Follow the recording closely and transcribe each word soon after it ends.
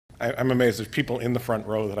I'm amazed there's people in the front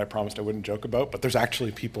row that I promised I wouldn't joke about, but there's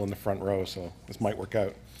actually people in the front row, so this might work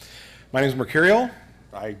out. My name is Mercurial.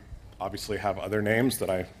 I obviously have other names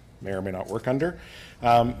that I may or may not work under.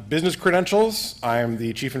 Business credentials, I'm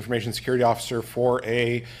the Chief Information Security Officer for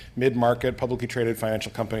a mid-market publicly traded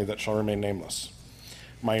financial company that shall remain nameless.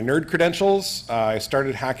 My nerd credentials, I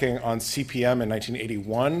started hacking on CP/M in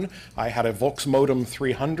 1981. I had a Volksmodem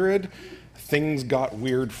 300. Things got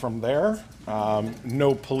weird from there.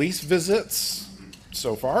 No police visits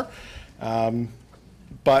so far.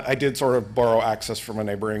 But I did sort of borrow access from a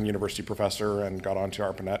neighboring university professor and got onto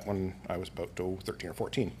ARPANET when I was about 13 or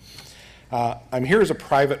 14. I'm here as a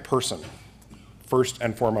private person, first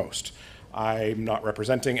and foremost. I'm not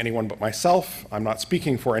representing anyone but myself. I'm not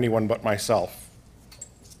speaking for anyone but myself.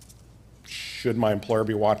 Should my employer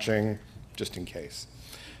be watching, just in case.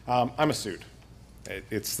 I'm a suit.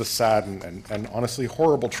 It's the sad and honestly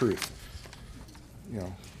horrible truth. You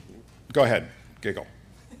know, go ahead, giggle.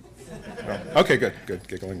 No? Okay, good,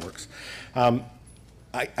 giggling works.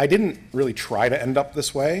 I didn't really try to end up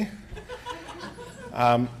this way.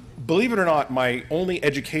 Believe it or not, my only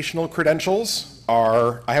educational credentials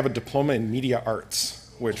are, I have a diploma in media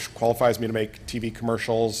arts, which qualifies me to make TV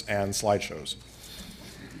commercials and slideshows.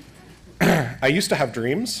 I used to have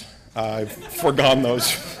dreams. I've forgone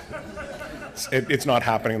those. It's not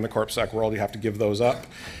happening in the CorpSec world. You have to give those up.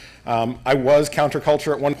 I was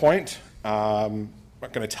counterculture at one point. I'm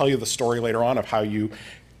going to tell you the story later on of how you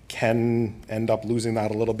can end up losing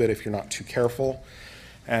that a little bit if you're not too careful.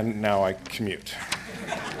 And now I commute.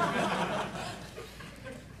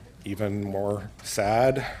 Even more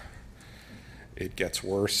sad, it gets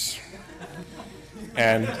worse.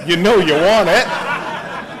 And you know you want it.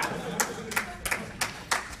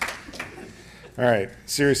 All right,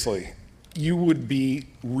 seriously, you would be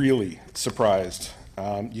really surprised.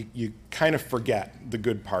 You kind of forget the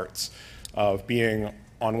good parts of being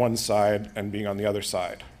on one side and being on the other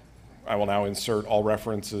side. I will now insert all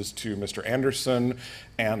references to Mr. Anderson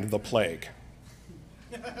and the plague.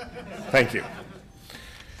 Thank you.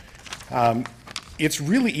 It's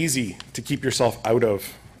really easy to keep yourself out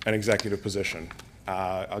of an executive position.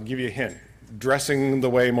 I'll give you a hint. Dressing the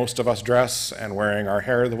way most of us dress and wearing our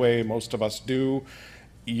hair the way most of us do,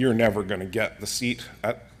 you're never going to get the seat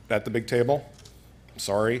at the big table.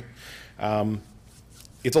 Sorry.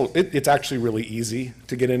 It's actually really easy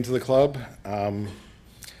to get into the club,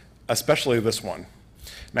 especially this one.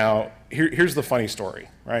 Now, here's the funny story,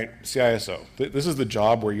 right? CISO. This is the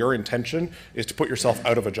job where your intention is to put yourself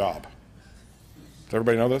out of a job. Does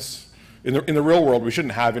everybody know this? In the real world, we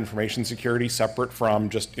shouldn't have information security separate from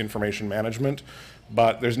just information management,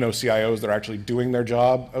 but there's no CIOs that are actually doing their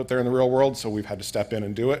job out there in the real world, so we've had to step in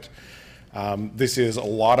and do it. This is a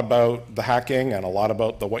lot about the hacking and a lot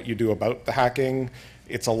about what you do about the hacking.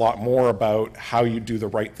 It's a lot more about how you do the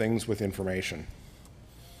right things with information.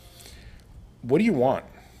 What do you want?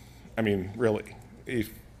 I mean, really,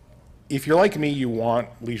 if you're like me, you want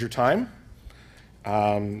leisure time,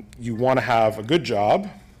 you want to have a good job,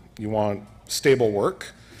 you want stable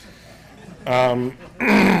work.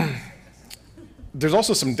 There's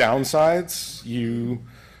also some downsides. You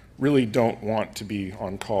really don't want to be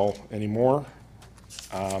on call anymore.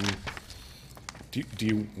 Do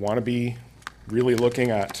you want to be really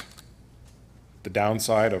looking at the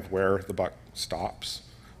downside of where the buck stops,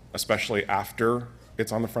 especially after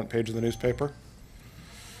it's on the front page of the newspaper?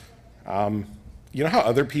 You know how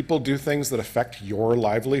other people do things that affect your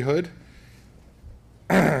livelihood?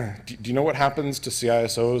 Do you know what happens to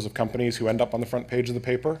CISOs of companies who end up on the front page of the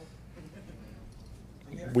paper?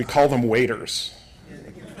 We call them waiters.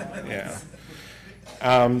 Yeah.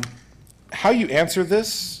 How you answer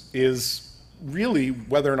this is really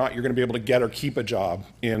whether or not you're going to be able to get or keep a job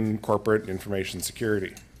in corporate information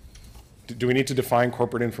security. Do we need to define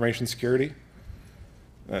corporate information security?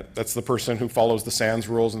 That's the person who follows the SANS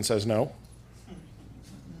rules and says no?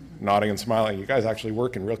 Nodding and smiling. You guys actually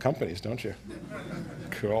work in real companies, don't you?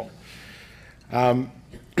 Cool.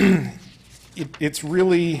 It's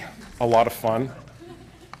really a lot of fun,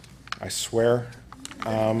 I swear.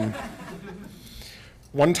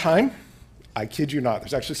 One time, I kid you not,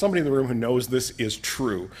 there's actually somebody in the room who knows this is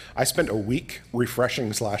true. I spent a week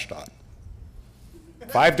refreshing Slashdot.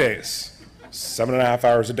 5 days, 7.5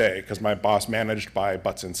 hours a day, because my boss managed by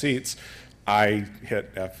butts and seats. I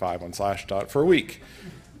hit F5 on Slashdot for a week.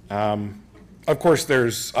 Of course,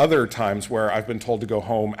 there's other times where I've been told to go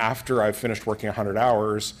home after I've finished working 100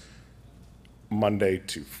 hours, Monday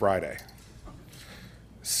to Friday.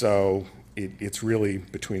 So it's really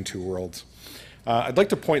between two worlds. I'd like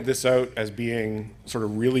to point this out as being sort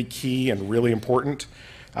of really key and really important.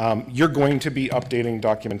 You're going to be updating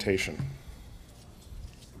documentation.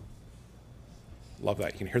 Love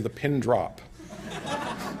that. You can hear the pin drop.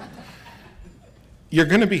 You're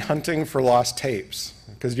going to be hunting for lost tapes,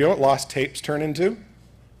 because you know what lost tapes turn into?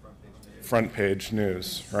 Front page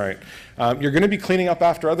news, right. You're going to be cleaning up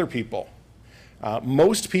after other people.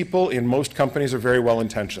 Most people in most companies are very well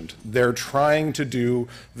intentioned. They're trying to do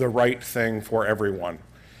the right thing for everyone.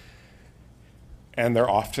 And they're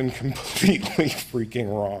often completely freaking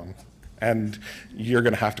wrong. And you're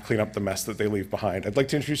going to have to clean up the mess that they leave behind. I'd like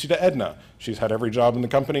to introduce you to Edna. She's had every job in the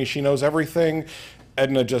company. She knows everything.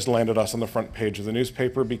 Edna just landed us on the front page of the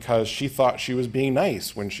newspaper because she thought she was being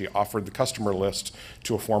nice when she offered the customer list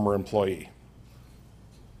to a former employee.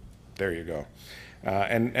 There you go.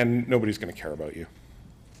 And nobody's going to care about you.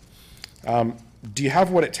 Do you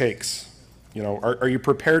have what it takes? You know, are you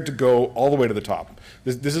prepared to go all the way to the top?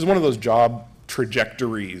 This is one of those job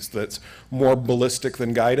trajectories that's more ballistic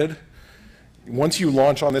than guided. Once you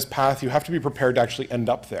launch on this path, you have to be prepared to actually end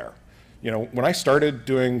up there. You know, when I started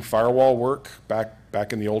doing firewall work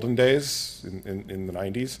back in the olden days, in the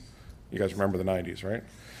 90s, you guys remember the 90s, right?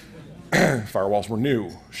 Firewalls were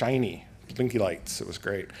new, shiny, blinky lights, it was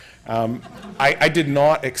great. I did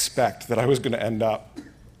not expect that I was going to end up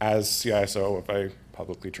as CISO of a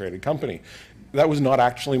publicly traded company. That was not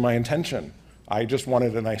actually my intention. I just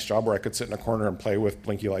wanted a nice job where I could sit in a corner and play with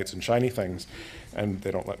blinky lights and shiny things, and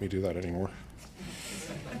they don't let me do that anymore.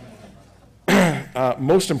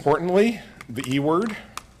 Most importantly, the E word.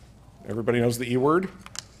 Everybody knows the E word.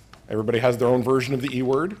 Everybody has their own version of the E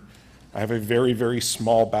word. I have a very, very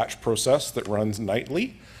small batch process that runs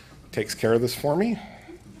nightly, takes care of this for me.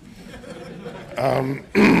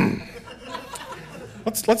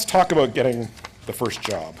 Let's talk about getting the first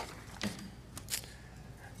job.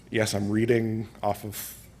 Yes, I'm reading off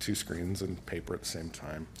of two screens and paper at the same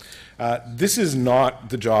time. This is not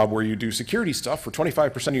the job where you do security stuff for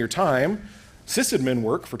 25% of your time, sysadmin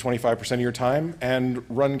work for 25% of your time, and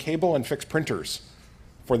run cable and fix printers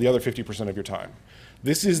for the other 50% of your time.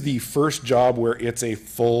 This is the first job where it's a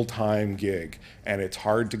full-time gig, and it's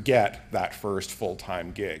hard to get that first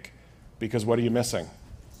full-time gig. Because what are you missing?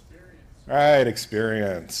 Experience. Right,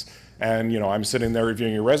 experience. And you know, I'm sitting there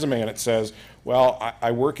reviewing your resume and it says, well,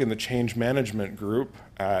 I work in the change management group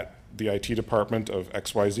at the IT department of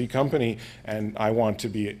XYZ company, and I want to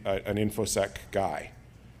be an InfoSec guy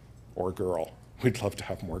or girl. We'd love to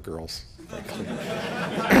have more girls, frankly.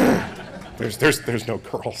 there's no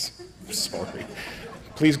girls, sorry.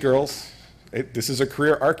 Please, girls, this is a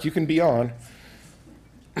career arc you can be on.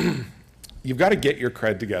 You've got to get your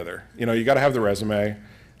cred together. You know, you got to have the resume.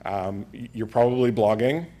 You're probably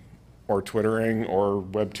blogging or Twittering or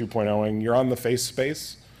Web 2.0ing. You're on the face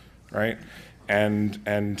space, right?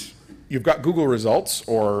 And you've got Google results,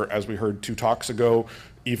 or as we heard 2 talks ago,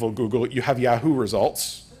 evil Google. You have Yahoo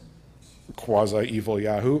results, quasi-evil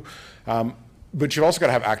Yahoo. But you've also got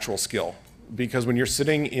to have actual skill, because when you're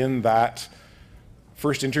sitting in that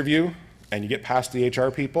first interview and you get past the HR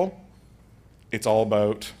people, it's all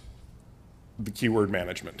about the keyword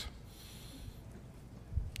management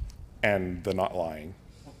and the not lying.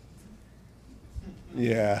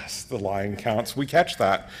 Yes, the lying counts. We catch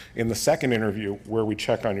that in the second interview where we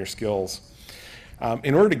check on your skills.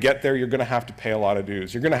 In order to get there, you're going to have to pay a lot of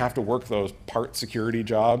dues. You're going to have to work those part security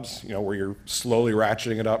jobs, you know, where you're slowly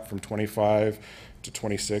ratcheting it up from 25 to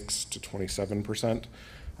 26 to 27%.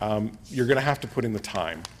 You're going to have to put in the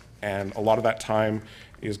time, and a lot of that time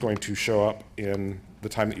is going to show up in the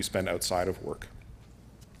time that you spend outside of work.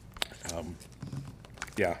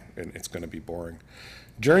 Yeah, and it's going to be boring.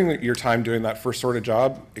 During your time doing that first sort of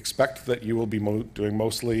job, expect that you will be doing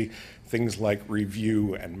mostly things like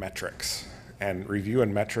review and metrics. And review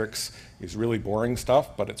and metrics is really boring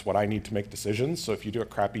stuff, but it's what I need to make decisions. So if you do a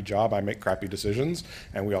crappy job, I make crappy decisions,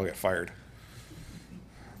 and we all get fired.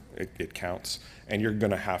 It counts. And you're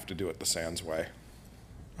going to have to do it the SANS way.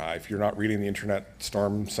 If you're not reading the Internet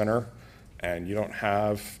Storm Center, and you don't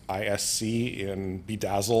have ISC in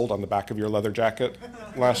Bedazzled on the back of your leather jacket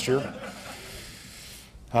last year,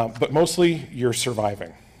 but mostly you're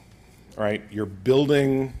surviving, right? You're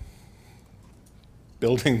building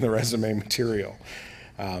the resume material,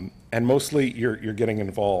 and mostly you're getting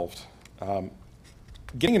involved.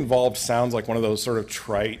 Getting involved sounds like one of those sort of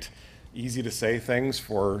trite, easy to say things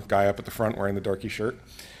for a guy up at the front wearing the darky shirt.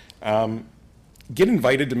 Get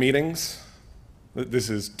invited to meetings. This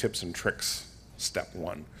is tips and tricks, step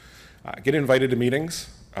 1. Get invited to meetings.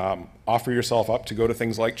 Offer yourself up to go to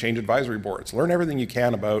things like change advisory boards. Learn everything you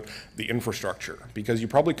can about the infrastructure, because you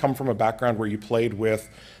probably come from a background where you played with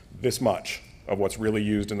this much of what's really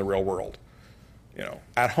used in the real world.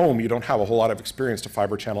 At home, you don't have a whole lot of experience to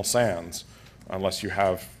fiber channel SANs unless you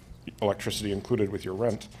have electricity included with your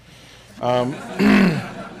rent.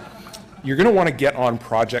 You're going to want to get on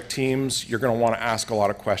project teams. You're going to want to ask a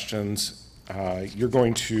lot of questions. You're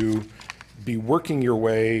going to be working your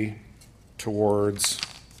way towards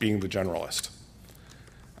being the generalist.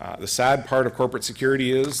 The sad part of corporate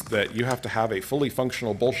security is that you have to have a fully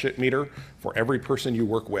functional bullshit meter for every person you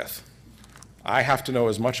work with. I have to know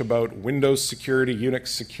as much about Windows security, Unix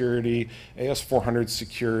security, AS400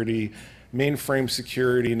 security, mainframe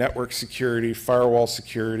security, network security, firewall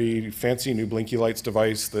security, fancy new blinky lights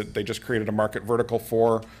device that they just created a market vertical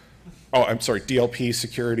for. Oh, I'm sorry, DLP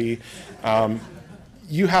security.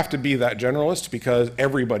 You have to be that generalist because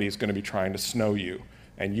everybody's going to be trying to snow you,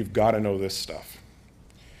 and you've got to know this stuff.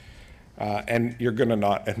 And you're going to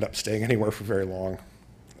not end up staying anywhere for very long.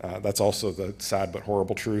 That's also the sad but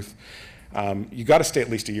horrible truth. You got to stay at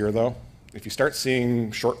least a year, though. If you start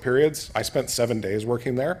seeing short periods, I spent 7 days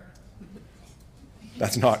working there.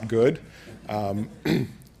 That's not good.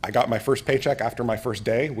 I got my first paycheck after my first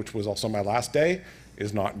day, which was also my last day,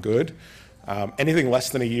 is not good. Anything less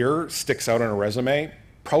than a year sticks out on a resume,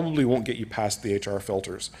 probably won't get you past the HR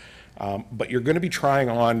filters. But you're going to be trying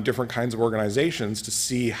on different kinds of organizations to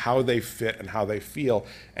see how they fit and how they feel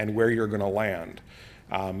and where you're going to land.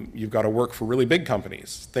 You've got to work for really big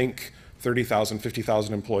companies. Think 30,000,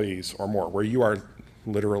 50,000 employees or more, where you are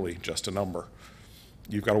literally just a number.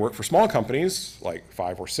 You've got to work for small companies, like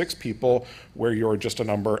 5 or 6 people, where you're just a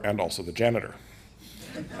number and also the janitor.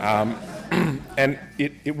 And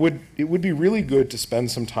it would be really good to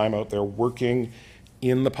spend some time out there working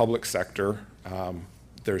in the public sector.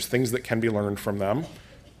 There's things that can be learned from them.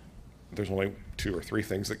 There's only 2 or 3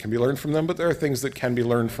 things that can be learned from them, but there are things that can be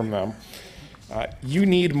learned from them. You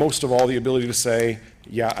need most of all the ability to say,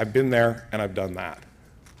 yeah, I've been there and I've done that.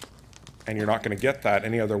 And you're not going to get that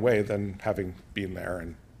any other way than having been there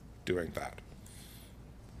and doing that.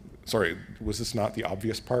 Sorry, was this not the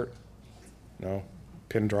obvious part? No?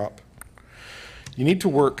 Pin drop? You need to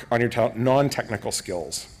work on your non-technical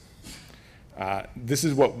skills. This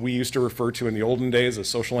is what we used to refer to in the olden days as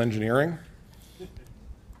social engineering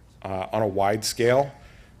on a wide scale.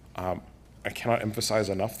 I cannot emphasize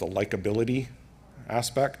enough the likability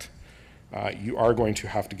aspect. You are going to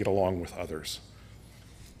have to get along with others.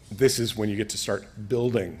 This is when you get to start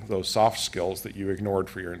building those soft skills that you ignored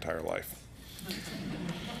for your entire life.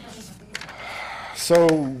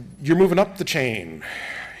 So you're moving up the chain.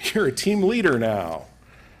 You're a team leader now.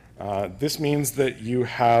 This means that you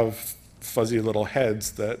have fuzzy little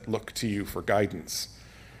heads that look to you for guidance.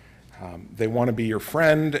 They want to be your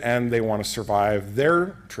friend and they want to survive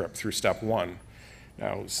their trip through step 1.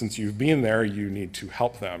 Now, since you've been there, you need to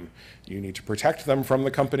help them. You need to protect them from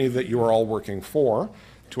the company that you are all working for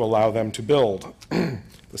to allow them to build. At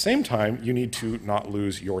the same time, you need to not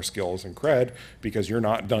lose your skills and cred because you're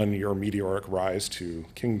not done your meteoric rise to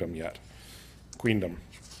kingdom yet. Queendom.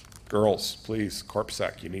 Girls, please,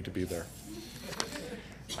 CorpSec, you need to be there.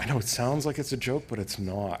 I know it sounds like it's a joke, but it's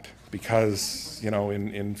not. Because,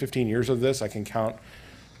 in 15 years of this, I can count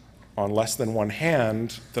on less than one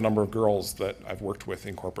hand the number of girls that I've worked with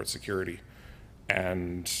in corporate security.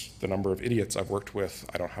 And the number of idiots I've worked with,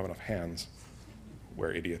 I don't have enough hands,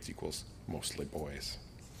 where idiots equals mostly boys.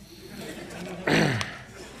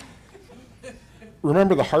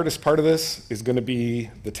 Remember, the hardest part of this is going to be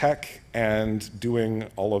the tech and doing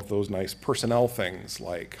all of those nice personnel things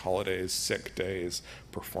like holidays, sick days,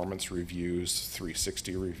 performance reviews,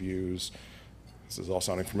 360 reviews. This is all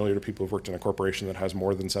sounding familiar to people who've worked in a corporation that has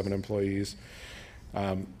more than 7 employees.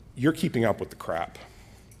 You're keeping up with the crap.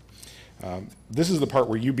 This is the part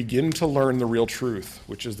where you begin to learn the real truth,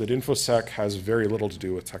 which is that InfoSec has very little to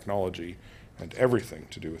do with technology and everything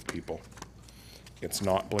to do with people. It's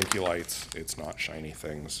not blinky lights, it's not shiny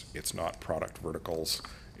things, it's not product verticals,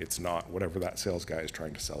 it's not whatever that sales guy is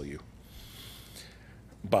trying to sell you.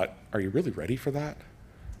 But are you really ready for that?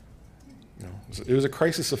 It was a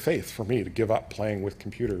crisis of faith for me to give up playing with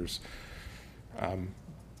computers.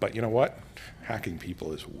 But you know what? Hacking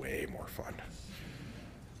people is way more fun.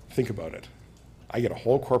 Think about it. I get a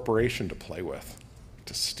whole corporation to play with,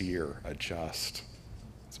 to steer, adjust.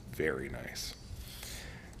 It's very nice.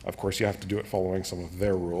 Of course, you have to do it following some of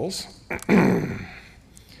their rules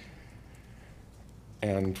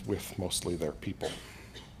and with mostly their people.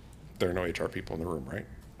 There are no HR people in the room, right?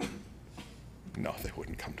 No, they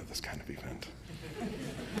wouldn't come to this kind of event.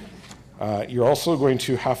 You're also going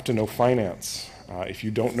to have to know finance. If you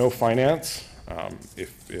don't know finance,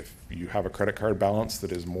 if you have a credit card balance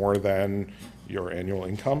that is more than your annual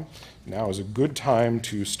income, now is a good time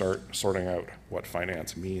to start sorting out what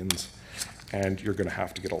finance means and you're going to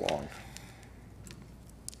have to get along.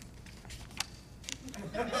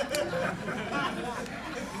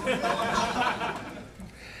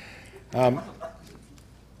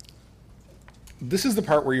 This is the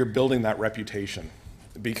part where you're building that reputation,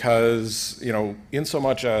 because, you know, in so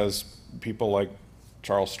much as people like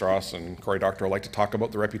Charles Strauss and Cory Doctorow like to talk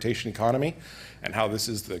about the reputation economy and how this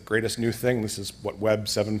is the greatest new thing, this is what Web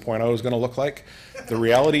 7.0 is going to look like, the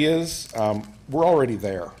reality is we're already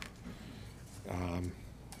there.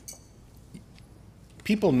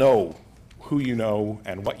 People know who you know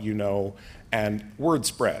and what you know, and word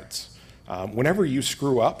spreads. Whenever you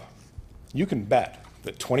screw up, you can bet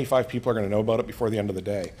that 25 people are going to know about it before the end of the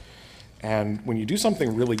day. And when you do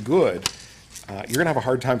something really good, you're going to have a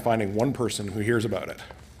hard time finding one person who hears about it.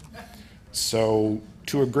 So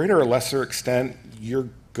to a greater or lesser extent, you're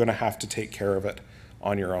going to have to take care of it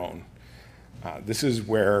on your own. This is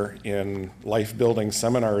where in life-building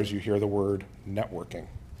seminars you hear the word networking.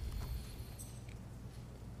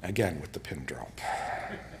 Again, with the pin drop.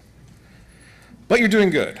 But you're doing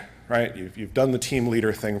good, right? You've done the team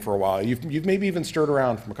leader thing for a while. You've maybe even stirred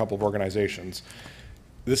around from a couple of organizations.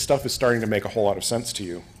 This stuff is starting to make a whole lot of sense to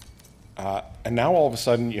you. And now all of a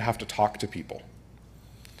sudden you have to talk to people.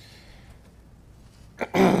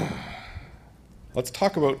 Let's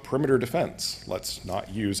talk about perimeter defense. Let's not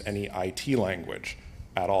use any IT language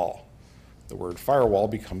at all. The word firewall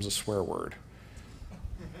becomes a swear word.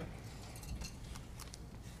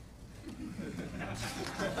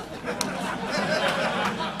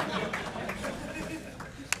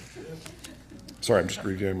 Sorry, I'm just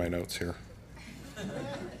reviewing my notes here.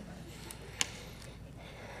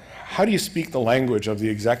 How do you speak the language of the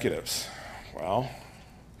executives? Well,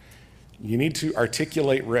 you need to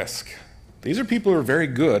articulate risk. These are people who are very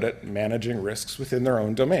good at managing risks within their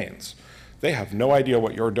own domains. They have no idea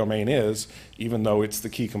what your domain is, even though it's the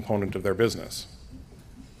key component of their business.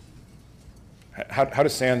 How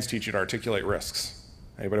does SANS teach you to articulate risks?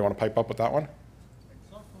 Anybody want to pipe up with that one?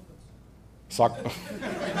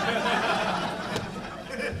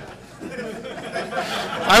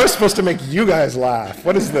 I was supposed to make you guys laugh.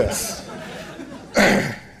 What is this?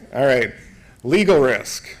 All right. Legal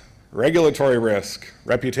risk, regulatory risk,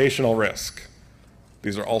 reputational risk.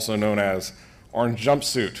 These are also known as orange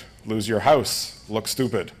jumpsuit, lose your house, look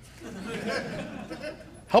stupid.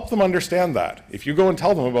 Help them understand that. If you go and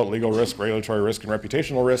tell them about legal risk, regulatory risk, and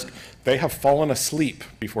reputational risk, they have fallen asleep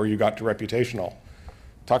before you got to reputational.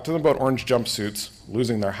 Talk to them about orange jumpsuits,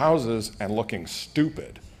 losing their houses, and looking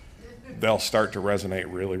stupid. They'll start to resonate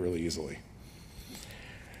really, really easily.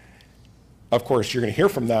 Of course, you're going to hear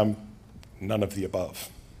from them, none of the above.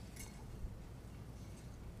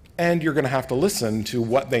 And you're going to have to listen to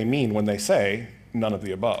what they mean when they say none of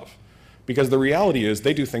the above. Because the reality is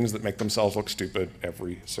they do things that make themselves look stupid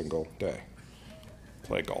every single day.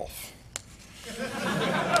 Play golf.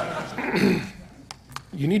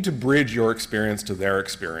 You need to bridge your experience to their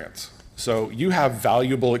experience. So you have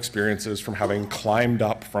valuable experiences from having climbed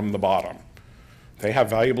up from the bottom. They have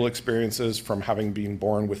valuable experiences from having been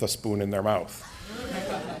born with a spoon in their mouth.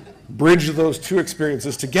 Bridge those two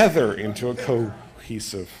experiences together into a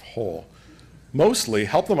cohesive whole. Mostly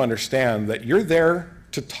help them understand that you're there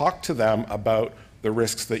to talk to them about the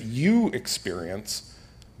risks that you experience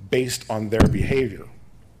based on their behavior.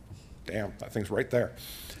 Damn, that thing's right there.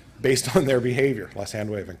 Based on their behavior, less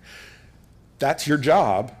hand waving. That's your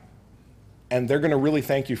job, and they're going to really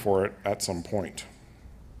thank you for it at some point.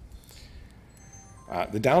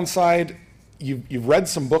 The downside, you've read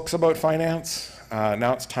some books about finance.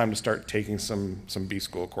 Now it's time to start taking some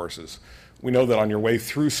B-School courses. We know that on your way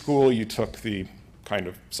through school, you took the kind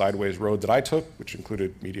of sideways road that I took, which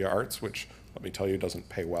included media arts, which, let me tell you, doesn't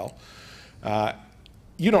pay well.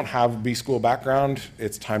 You don't have a B-School background,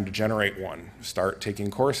 it's time to generate one. Start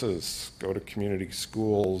taking courses, go to community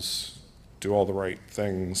schools, do all the right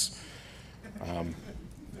things.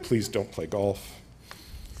 Please don't play golf.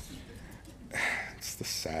 It's the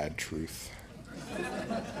sad truth.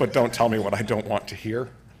 But don't tell me what I don't want to hear.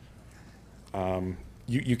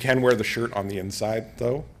 You can wear the shirt on the inside,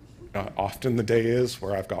 though. Often the day is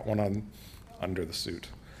where I've got one on under the suit.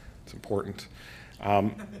 It's important.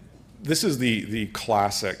 This is the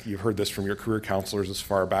classic. You've heard this from your career counselors as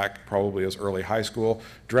far back, probably as early high school.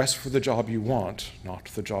 Dress for the job you want, not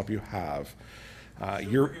the job you have. All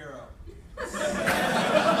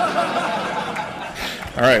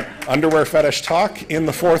right, underwear fetish talk in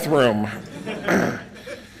the fourth room.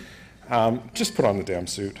 Just put on the damn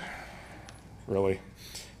suit, really.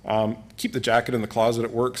 Keep the jacket in the closet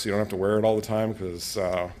at work so you don't have to wear it all the time, because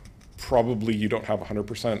probably you don't have a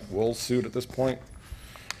 100% wool suit at this point.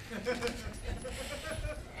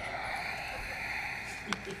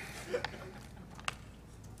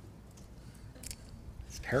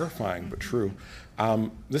 terrifying but true.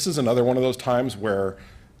 This is another one of those times where,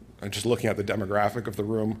 just looking at the demographic of the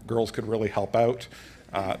room, girls could really help out.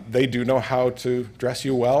 They do know how to dress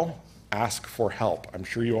you well. Ask for help. I'm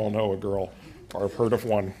sure you all know a girl or have heard of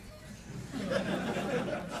one.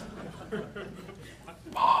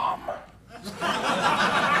 Mom.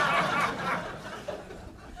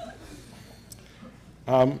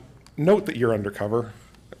 Note that you're undercover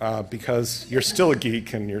because you're still a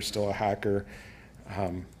geek and you're still a hacker,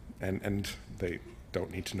 and they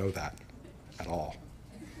don't need to know that at all.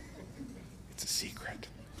 It's a secret.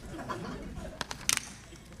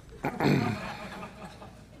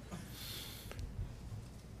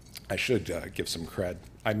 I should give some cred.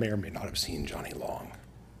 I may or may not have seen Johnny Long.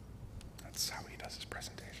 That's how he does his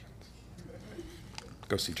presentations.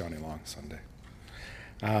 Go see Johnny Long Sunday.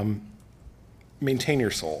 Maintain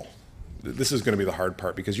your soul. This is going to be the hard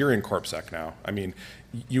part because you're in CorpSec now. I mean,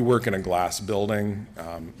 you work in a glass building.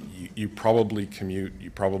 You probably commute.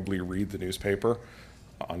 You probably read the newspaper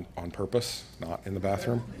on purpose, not in the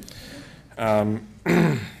bathroom.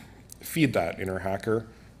 Feed that inner hacker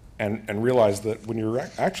and realize that when you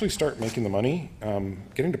actually start making the money,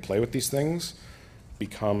 getting to play with these things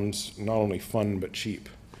becomes not only fun but cheap.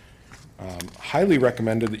 Highly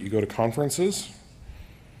recommended that you go to conferences,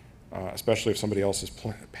 especially if somebody else is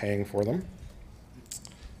paying for them.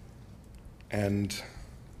 And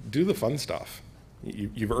do the fun stuff.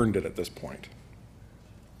 You've earned it at this point.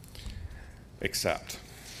 Except.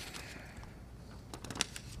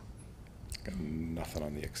 Got nothing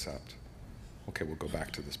on the except. Okay, we'll go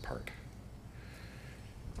back to this part.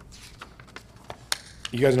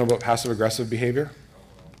 You guys know about passive-aggressive behavior?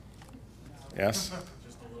 Yes?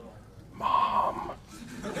 Just a little. Mom.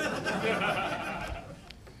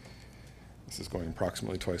 This is going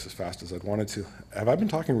approximately twice as fast as I'd wanted to. Have I been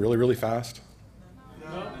talking really, really fast?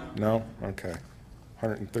 No. No? Okay.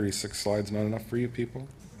 136 slides not enough for you people?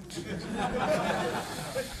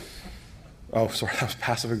 Oh, sorry, that was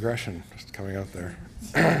passive aggression just coming out there.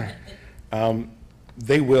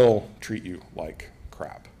 They will treat you like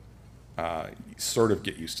crap. Sort of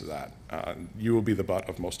get used to that. You will be the butt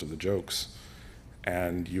of most of the jokes,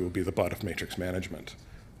 and you will be the butt of matrix management.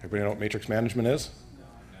 Everybody know what matrix management is?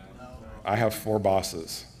 No. I have 4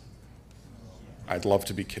 bosses. I'd love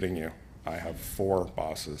to be kidding you. I have 4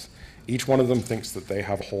 bosses. Each one of them thinks that they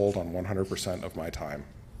have a hold on 100% of my time.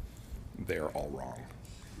 They are all wrong.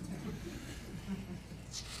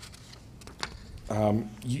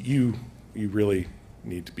 You really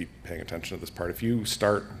need to be paying attention to this part. If you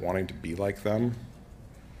start wanting to be like them,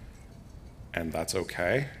 and that's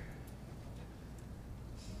okay,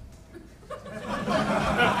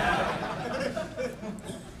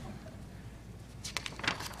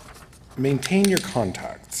 maintain your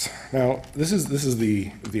contacts. Now, this is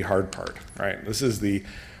the hard part, right? This is the,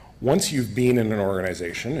 once you've been in an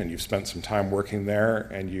organization and you've spent some time working there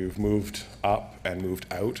and you've moved up and moved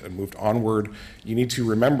out and moved onward, you need to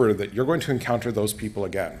remember that you're going to encounter those people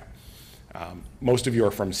again. Most of you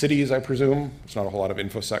are from cities, I presume. There's not a whole lot of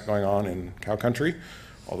InfoSec going on in cow country,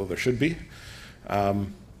 although there should be.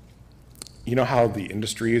 You know how the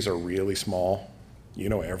industries are really small? You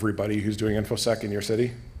know everybody who's doing InfoSec in your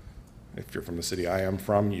city? If you're from the city I am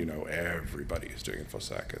from, you know everybody who's doing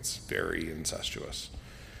InfoSec. It's very incestuous.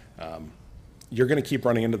 You're going to keep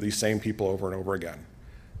running into these same people over and over again.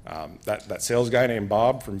 That sales guy named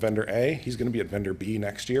Bob from vendor A, he's going to be at vendor B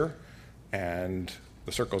next year, and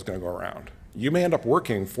the circle's going to go around. You may end up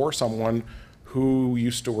working for someone who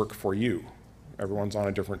used to work for you. Everyone's on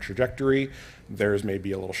a different trajectory. Theirs may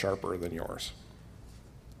be a little sharper than yours.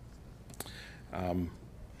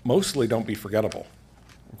 Mostly don't be forgettable.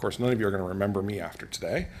 Of course, none of you are going to remember me after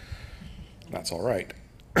today. That's all right.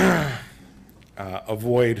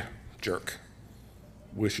 Avoid jerk,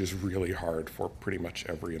 which is really hard for pretty much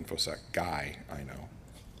every InfoSec guy I know.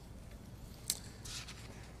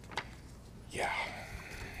 Yeah.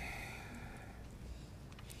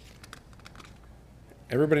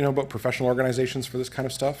 Everybody know about professional organizations for this kind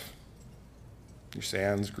of stuff? Your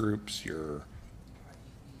SANS groups, your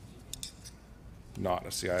not a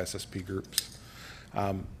CISSP groups.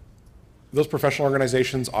 Those professional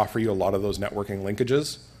organizations offer you a lot of those networking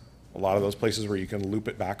linkages, a lot of those places where you can loop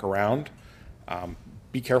it back around.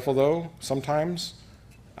 Be careful though, sometimes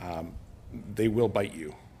they will bite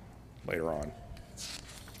you later on.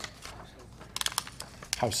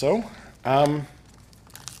 How so?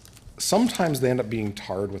 Sometimes they end up being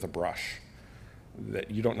tarred with a brush that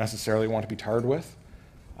you don't necessarily want to be tarred with.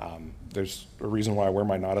 There's a reason why I wear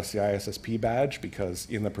my not a CISSP badge, because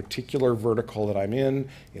in the particular vertical that I'm in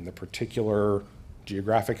the particular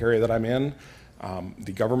geographic area that I'm in,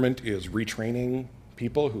 the government is retraining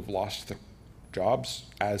people who've lost their jobs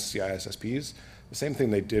as CISSPs. The same thing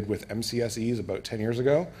they did with MCSEs about 10 years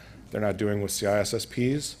ago, they're not doing with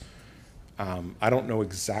CISSPs. I don't know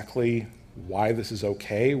exactly why this is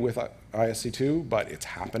okay with ISC2, but it's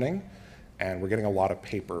happening, and we're getting a lot of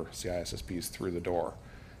paper CISSPs through the door.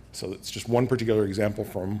 So it's just one particular example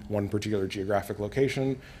from one particular geographic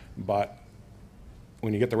location, but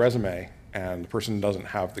when you get the resume and the person doesn't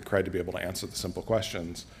have the cred to be able to answer the simple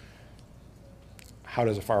questions, how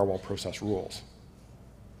does a firewall process rules?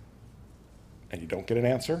 And you don't get an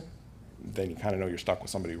answer, then you kind of know you're stuck with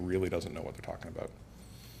somebody who really doesn't know what they're talking about.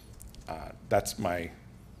 That's my,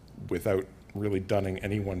 without really dunning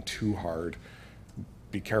anyone too hard,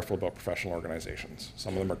 be careful about professional organizations.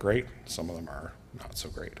 Some of them are great, some of them are not so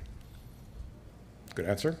great. Good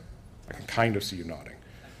answer? I can kind of see you nodding.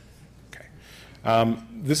 Okay.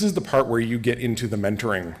 This is the part where you get into the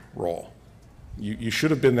mentoring role. You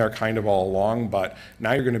should have been there kind of all along, but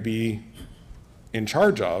now you're going to be in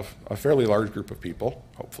charge of a fairly large group of people,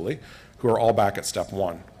 hopefully, who are all back at step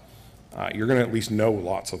one. You're going to at least know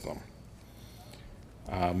lots of them.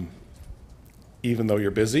 Even though you're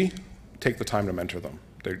busy, take the time to mentor them.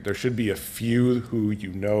 There should be a few who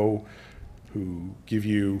you know who give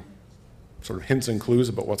you sort of hints and clues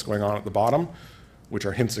about what's going on at the bottom, which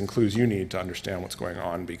are hints and clues you need to understand what's going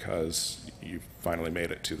on because you've finally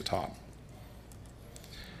made it to the top.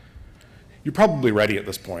 You're probably ready at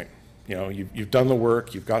this point. You know, you've done the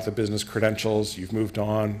work, you've got the business credentials, you've moved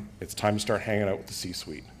on. It's time to start hanging out with the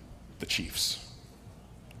C-suite, the chiefs.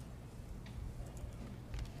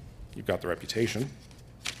 You've got the reputation.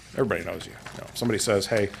 Everybody knows you. You know, if somebody says,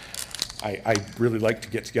 hey, I'd really like to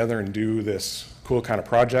get together and do this cool kind of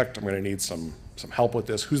project. I'm going to need some help with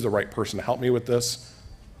this. Who's the right person to help me with this?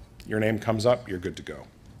 Your name comes up, you're good to go.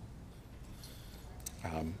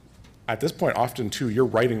 At this point, often too, you're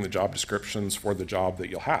writing the job descriptions for the job that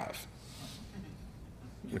you'll have,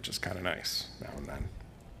 which is kind of nice now and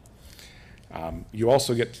then. You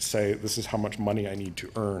also get to say, this is how much money I need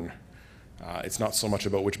to earn. It's not so much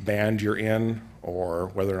about which band you're in or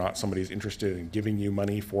whether or not somebody's interested in giving you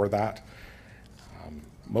money for that,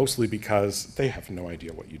 mostly because they have no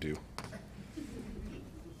idea what you do.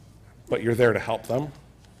 But you're there to help them,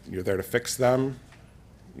 you're there to fix them,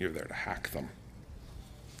 you're there to hack them.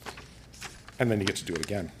 And then you get to do it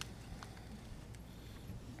again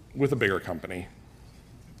with a bigger company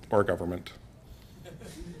or a government.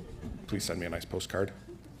 Please send me a nice postcard.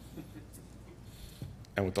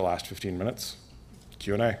 And with the last 15 minutes,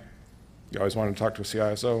 Q&A. You always wanted to talk to a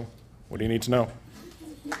CISO. What do you need to know?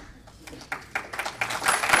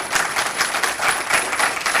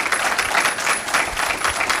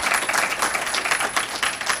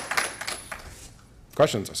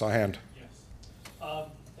 Questions? I saw a hand. Yes.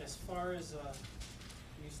 As far as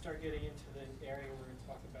you start getting into the area where we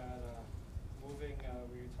talk about moving,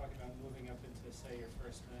 where you're talking about moving up into, say, your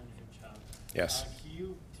first management job. Yes. Do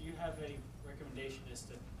you have any recommendation as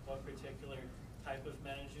to what particular type of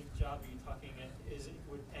management job are you talking?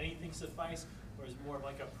 Would anything suffice, or is it more of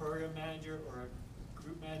like a program manager or a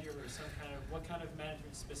group manager, or some kind of, what kind of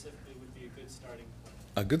management specifically would be a good starting point?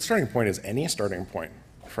 A good starting point is any starting point,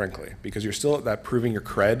 frankly, because you're still at that proving your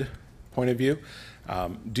cred point of view.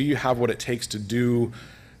 Do you have what it takes to do,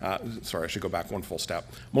 sorry, I should go back one full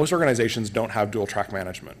step. Most organizations don't have dual track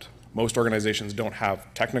management. Most organizations don't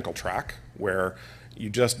have technical track, where you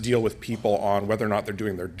just deal with people on whether or not they're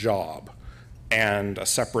doing their job, and a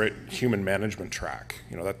separate human management track.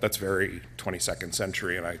 You know, that's very 22nd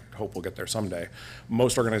century, and I hope we'll get there someday.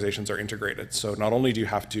 Most organizations are integrated, so not only do you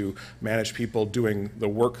have to manage people doing the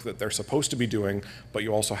work that they're supposed to be doing, but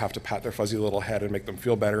you also have to pat their fuzzy little head and make them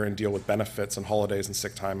feel better and deal with benefits and holidays and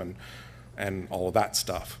sick time and all of that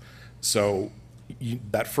stuff. So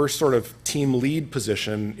that first sort of team lead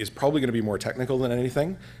position is probably going to be more technical than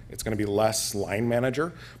anything. It's going to be less line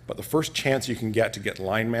manager, but the first chance you can get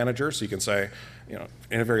line manager, so you can say, you know,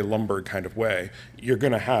 in a very Lumbergh kind of way, you're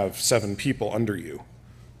going to have 7 people under you.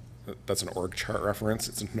 That's an org chart reference.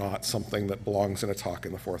 It's not something that belongs in a talk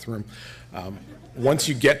in the 4th room. Once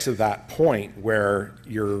you get to that point where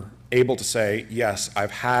you're able to say, yes,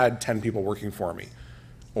 I've had 10 people working for me,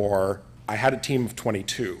 or I had a team of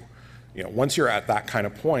 22. You know, once you're at that kind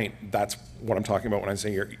of point, that's what I'm talking about when I'm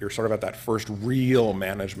saying you're sort of at that first real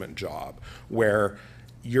management job, where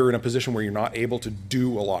you're in a position where you're not able to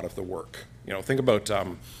do a lot of the work. You know, think about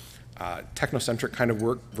technocentric kind of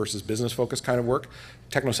work versus business-focused kind of work.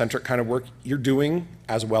 Technocentric kind of work, you're doing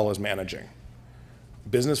as well as managing.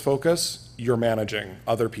 Business focus, you're managing,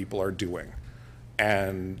 other people are doing.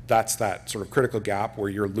 And that's that sort of critical gap where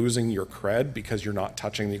you're losing your cred because you're not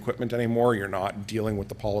touching the equipment anymore, you're not dealing with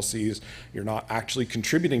the policies, you're not actually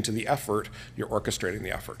contributing to the effort, you're orchestrating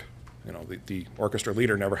the effort. You know, the orchestra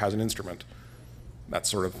leader never has an instrument. That's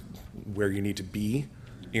sort of where you need to be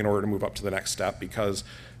in order to move up to the next step, because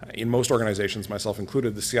in most organizations, myself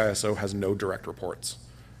included, the CISO has no direct reports.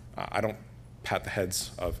 I don't pat the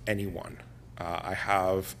heads of anyone. I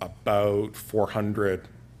have about 400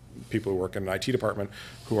 people who work in an IT department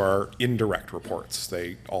who are indirect reports.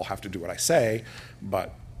 They all have to do what I say,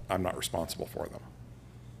 but I'm not responsible for them.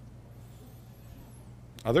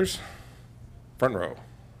 Others? Front row.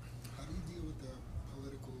 How do you deal with the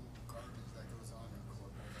political garbage that goes on in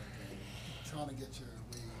corporate? Trying to get your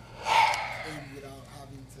way in without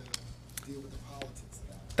having to deal with the politics of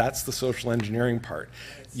that. That's the social engineering part.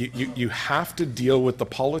 You have to deal with the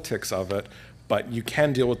politics of it, but you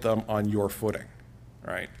can deal with them on your footing,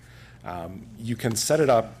 right? You can set it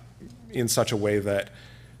up in such a way that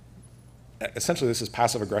essentially this is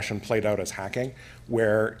passive aggression played out as hacking,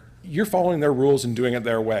 where you're following their rules and doing it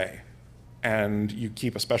their way. And you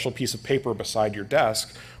keep a special piece of paper beside your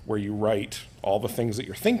desk where you write all the things that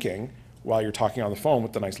you're thinking while you're talking on the phone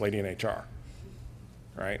with the nice lady in HR,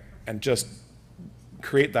 right? And just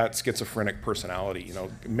create that schizophrenic personality, you know,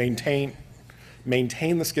 maintain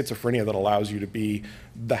the schizophrenia that allows you to be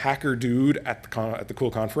the hacker dude at the cool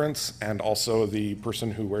conference and also the person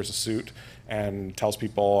who wears a suit and tells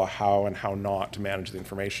people how and how not to manage the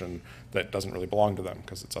information that doesn't really belong to them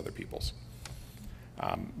because it's other people's.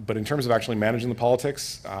 But in terms of actually managing the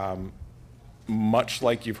politics, much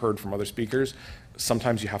like you've heard from other speakers,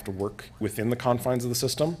 sometimes you have to work within the confines of the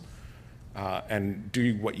system and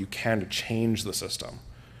do what you can to change the system.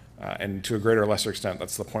 And to a greater or lesser extent,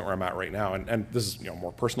 that's the point where I'm at right now. And this is, you know,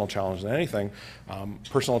 more personal challenge than anything.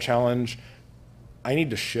 Personal challenge, I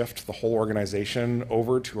need to shift the whole organization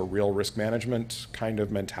over to a real risk management kind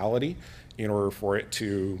of mentality in order for it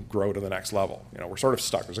to grow to the next level. You know, we're sort of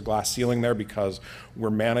stuck. There's a glass ceiling there because we're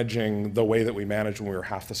managing the way that we managed when we were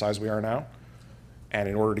half the size we are now. And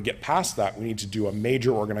in order to get past that, we need to do a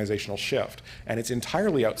major organizational shift. And it's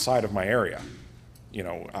entirely outside of my area. You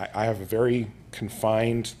know, I have a very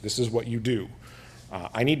confined, this is what you do.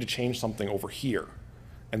 I need to change something over here.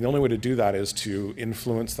 And the only way to do that is to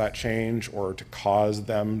influence that change or to cause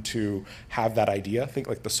them to have that idea. Think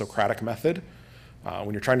like the Socratic method.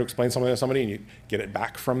 When you're trying to explain something to somebody and you get it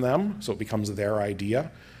back from them, so it becomes their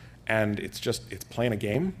idea. And it's playing a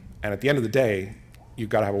game. And at the end of the day, you've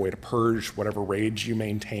got to have a way to purge whatever rage you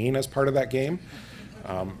maintain as part of that game.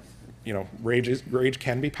 You know, rage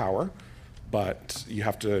can be power, but you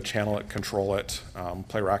have to channel it, control it,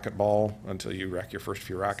 play racquetball until you wreck your first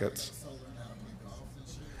few rackets. So learn how to play golf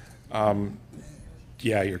and shit.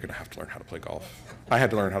 Yeah, you're going to have to learn how to play golf. I had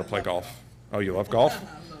to learn how to play golf. Oh, you love golf?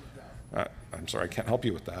 I'm sorry, I can't help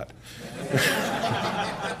you with that.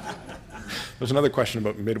 There's another question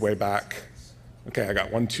about midway back. Okay, I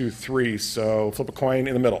got 1, 2, 3, so flip a coin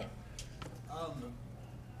in the middle. I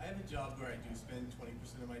have a job where I do spend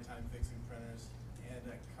 20% of my time fixing printers and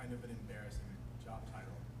a kind of an embarrassing job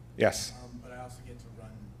title. Yes. But I also get to run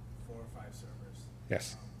 4 or 5 servers.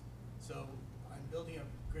 Yes. So I'm building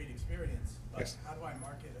a great experience, but Yes. how do I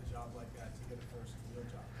market a job like that to get a first real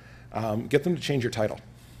job? Get them to change your title.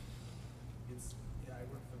 I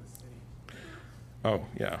work for the city. Oh,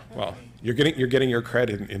 yeah. Well, you're getting your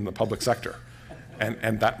credit in the public sector,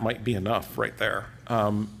 and that might be enough right there.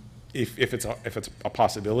 If it's a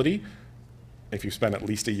possibility, if you spend at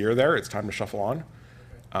least a year there, it's time to shuffle on.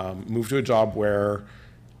 Move to a job where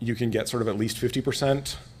you can get sort of at least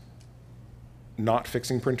 50% not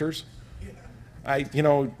fixing printers. You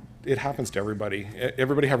know, it happens to everybody.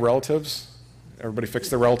 Everybody have relatives. Everybody fix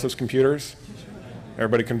their relatives' computers.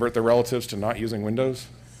 Everybody convert their relatives to not using Windows.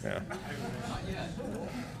 Yeah.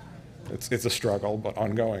 It's a struggle, but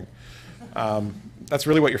ongoing. That's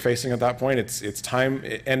really what you're facing at that point. It's time,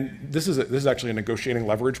 and this is actually a negotiating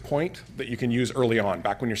leverage point that you can use early on,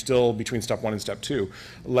 back when you're still between step 1 and step 2.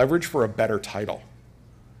 Leverage for a better title.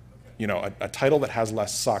 You know, a title that has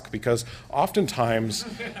less suck, because oftentimes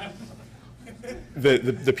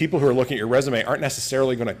the people who are looking at your resume aren't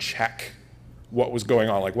necessarily going to check what was going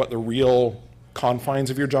on, like what the real confines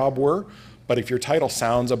of your job were. But if your title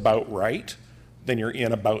sounds about right, then you're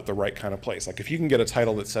in about the right kind of place. Like if you can get a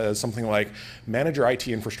title that says something like manager IT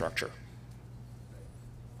infrastructure,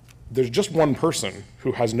 there's just one person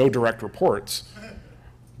who has no direct reports,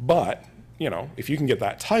 but you know, if you can get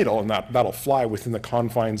that title and that'll fly within the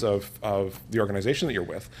confines of the organization that you're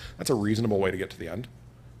with, that's a reasonable way to get to the end.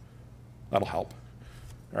 That'll help.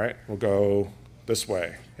 All right, we'll go this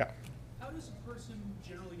way. Yeah. How does a person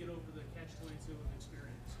generally get over the catch-22 of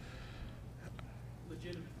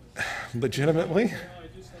legitimately. Well,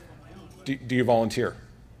 I do stuff on my own, but Do you volunteer?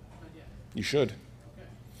 not yet. You should.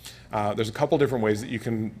 Okay. There's a couple different ways that you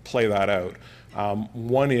can play that out.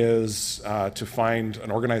 One is to find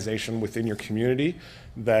an organization within your community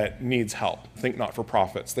that needs help. Think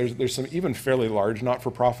not-for-profits. There's some even fairly large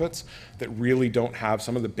not-for-profits that really don't have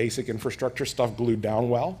some of the basic infrastructure stuff glued down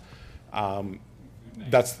well.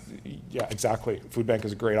 Yeah, exactly. Food bank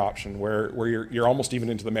is a great option where you're almost even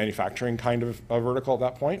into the manufacturing kind of vertical at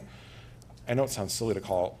that point. I know it sounds silly to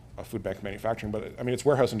call a food bank manufacturing, but I mean, it's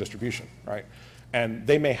warehouse and distribution, right? And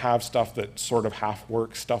they may have stuff that sort of half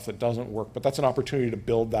works, stuff that doesn't work, but that's an opportunity to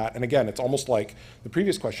build that. And again, it's almost like the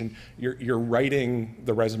previous question, you're writing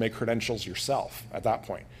the resume credentials yourself at that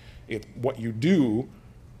point. What you do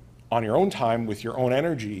on your own time with your own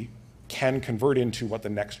energy can convert into what the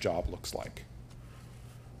next job looks like.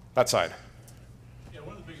 That side. Yeah,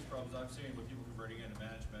 one of the biggest problems I've seen with people converting into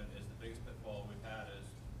management is the biggest pitfall we've had is,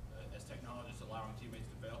 as technologists, allowing teammates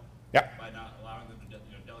to fail. Yeah. By not allowing them to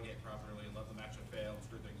delegate properly and let them actually fail and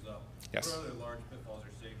screw things up. Yes. What other large pitfalls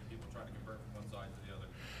are seeing for people trying to convert from one side to the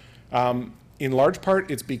other? In large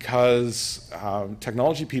part, it's because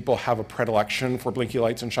technology people have a predilection for blinky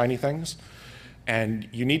lights and shiny things. And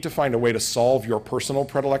you need to find a way to solve your personal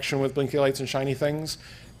predilection with blinky lights and shiny things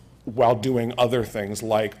while doing other things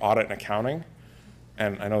like audit and accounting.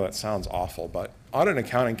 And I know that sounds awful, but audit and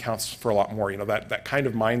accounting counts for a lot more. You know, that kind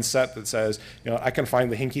of mindset that says, you know, I can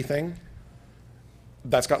find the hinky thing.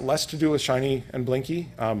 That's got less to do with shiny and blinky.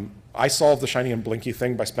 I solved the shiny and blinky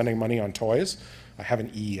thing by spending money on toys. I have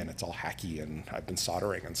an E and it's all hacky and I've been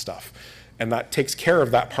soldering and stuff. And that takes care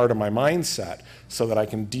of that part of my mindset so that I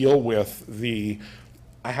can deal with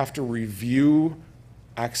I have to review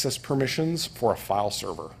access permissions for a file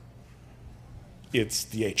server. It's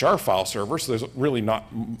the HR file server, so there's really not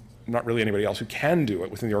really anybody else who can do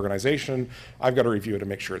it within the organization. I've got to review it to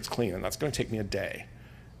make sure it's clean, and that's going to take me a day,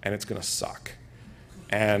 and it's going to suck.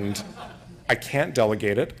 And I can't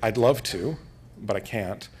delegate it. I'd love to, but I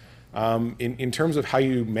can't. In terms of how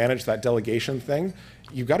you manage that delegation thing,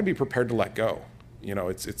 you've got to be prepared to let go. You know,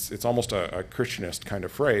 it's almost a Christianist kind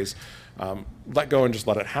of phrase. Let go and just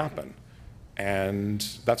let it happen. And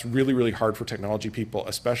that's really, really hard for technology people,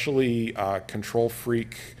 especially control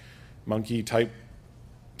freak, monkey type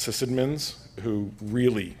sysadmins who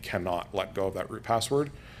really cannot let go of that root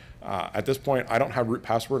password. At this point, I don't have root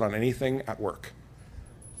password on anything at work.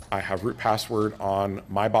 I have root password on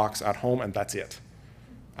my box at home, and that's it.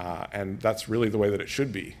 And that's really the way that it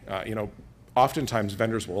should be. You know, oftentimes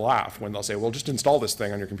vendors will laugh when they'll say, well, just install this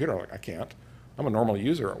thing on your computer. I'm like, I can't. I'm a normal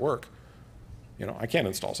user at work. You know, I can't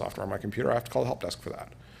install software on my computer. I have to call the help desk for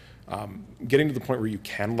that. Getting to the point where you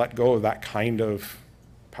can let go of that kind of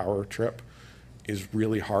power trip is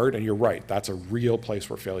really hard. And you're right, that's a real place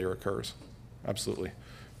where failure occurs. Absolutely.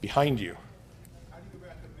 Behind you. How do you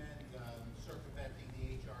recommend circumventing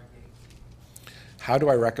the HR gatekeepers? How do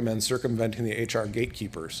I recommend circumventing the HR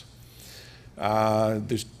gatekeepers?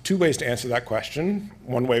 There's two ways to answer that question.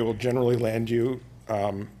 One way will generally land you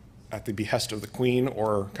at the behest of the Queen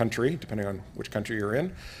or country, depending on which country you're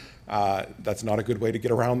in. That's not a good way to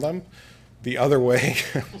get around them. The other way,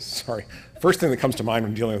 sorry, first thing that comes to mind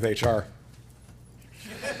when dealing with HR.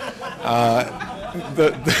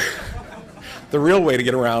 The real way to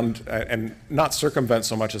get around and not circumvent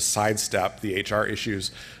so much as sidestep the HR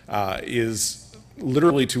issues is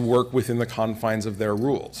literally to work within the confines of their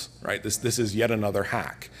rules, right? This is yet another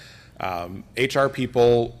hack. HR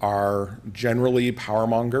people are generally power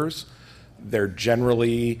mongers. They're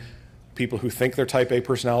generally people who think they're type A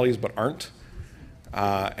personalities but aren't.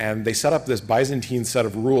 And they set up this Byzantine set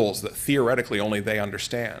of rules that theoretically only they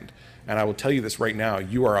understand. And I will tell you this right now,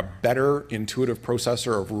 you are a better intuitive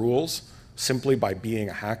processor of rules simply by being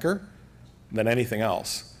a hacker than anything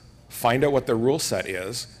else. Find out what their rule set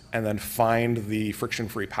is and then find the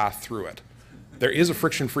friction-free path through it. There is a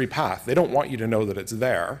friction-free path. They don't want you to know that it's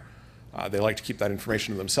there. They like to keep that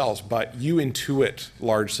information to themselves, but you intuit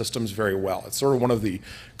large systems very well. It's sort of one of the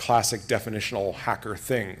classic definitional hacker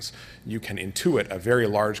things. You can intuit a very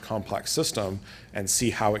large, complex system and see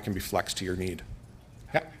how it can be flexed to your need.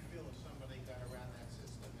 How would you feel if somebody got around that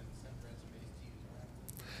system and sent resumes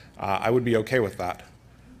to you? I would be okay with that.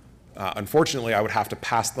 Unfortunately, I would have to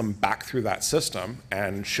pass them back through that system,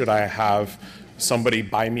 and should I have somebody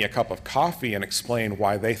buy me a cup of coffee and explain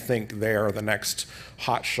why they think they are the next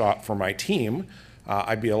hot shot for my team,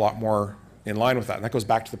 I'd be a lot more in line with that. And that goes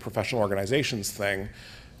back to the professional organizations thing.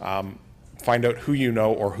 Find out who you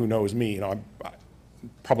know or who knows me. You know, I'm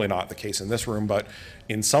probably not the case in this room, but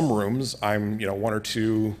in some rooms, I'm one or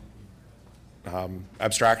two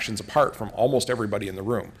abstractions apart from almost everybody in the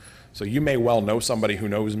room. So you may well know somebody who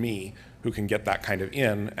knows me who can get that kind of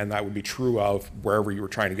in, and that would be true of wherever you were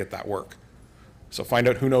trying to get that work. So find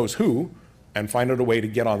out who knows who, and find out a way to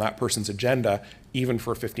get on that person's agenda, even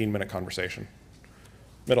for a 15-minute conversation.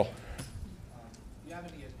 Middle. Do you have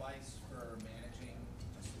any advice for managing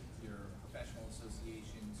your professional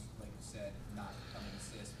associations, like you said, not becoming a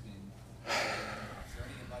CISP? Is there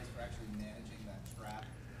any advice for actually managing that trap?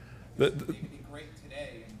 They could be great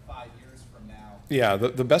today, and 5 years from now. Yeah,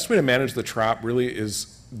 the best way to manage the trap really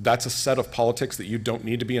is, that's a set of politics that you don't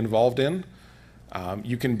need to be involved in.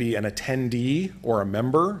 You can be an attendee or a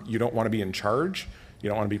member. You don't want to be in charge. You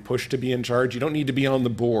don't want to be pushed to be in charge. You don't need to be on the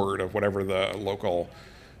board of whatever the local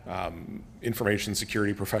information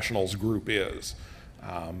security professionals group is.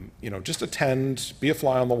 Just attend, be a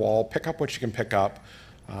fly on the wall, pick up what you can pick up.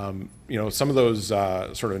 Some of those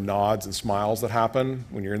sort of nods and smiles that happen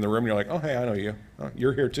when you're in the room, you're like, oh, hey, I know you. Oh,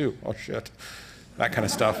 you're here too. Oh, shit. That kind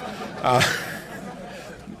of stuff.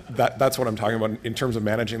 That's what I'm talking about in terms of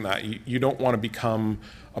managing that. You don't want to become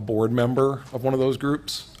a board member of one of those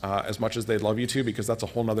groups as much as they'd love you to, because that's a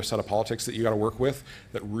whole other set of politics that you got to work with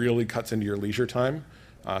that really cuts into your leisure time.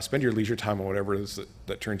 Spend your leisure time on whatever it is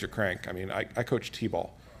that turns your crank. I mean, I coach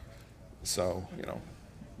T-ball. So,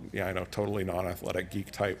 yeah, I know, totally non-athletic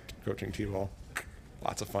geek type coaching T-ball.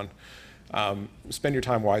 Lots of fun. Spend your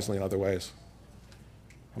time wisely in other ways.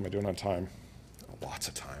 How am I doing on time? Lots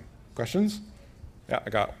of time. Questions? Yeah,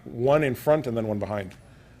 I got one in front and then one behind.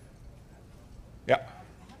 Yeah.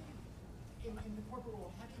 In the corporate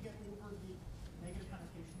world, how do you get over the negative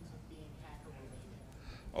connotations of being hacker-related?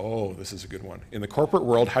 Oh, this is a good one. In the corporate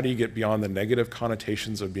world, how do you get beyond the negative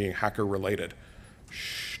connotations of being hacker-related?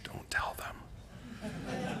 Shh, don't tell them.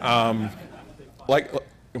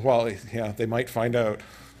 Yeah, they might find out.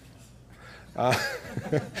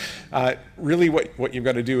 Really, what you've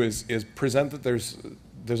got to do is present that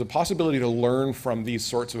there's a possibility to learn from these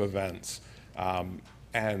sorts of events.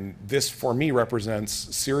 And this, for me, represents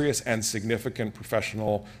serious and significant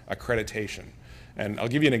professional accreditation. And I'll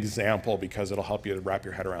give you an example because it'll help you to wrap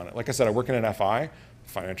your head around it. Like I said, I work in an FI,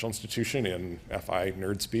 financial institution in FI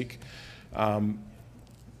nerd speak.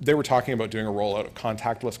 They were talking about doing a rollout of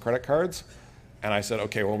contactless credit cards. And I said,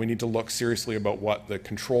 okay, well, we need to look seriously about what the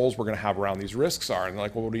controls we're going to have around these risks are. And they're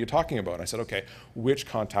like, well, what are you talking about? And I said, okay, which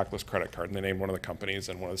contactless credit card? And they named one of the companies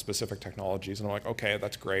and one of the specific technologies. And I'm like, okay,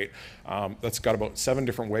 that's great. That's got about 7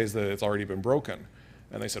 different ways that it's already been broken.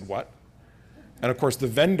 And they said, what? And of course, the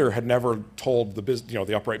vendor had never told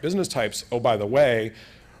the upright business types, oh, by the way,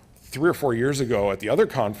 3 or 4 years ago at the other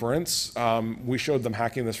conference, we showed them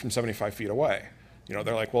hacking this from 75 feet away.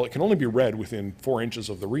 They're like, well, it can only be read within 4 inches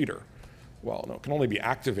of the reader. Well, no, it can only be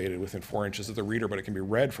activated within 4 inches of the reader, but it can be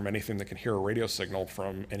read from anything that can hear a radio signal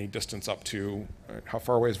from any distance up to, how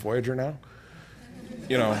far away is Voyager now?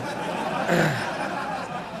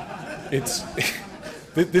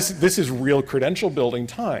 This is real credential building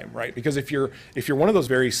time, right? Because if you're one of those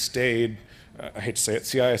very staid, I hate to say it,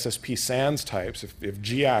 CISSP SANS types, if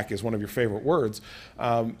GIAC is one of your favorite words,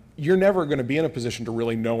 you're never going to be in a position to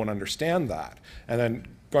really know and understand that. And then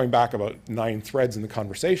going back about 9 threads in the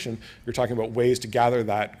conversation, you're talking about ways to gather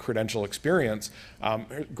that credential experience.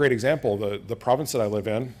 Great example, the province that I live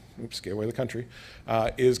in, oops, gave away the country,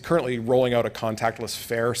 is currently rolling out a contactless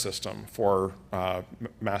fare system for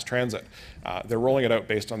mass transit. They're rolling it out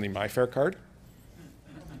based on the MyFare card.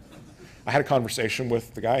 I had a conversation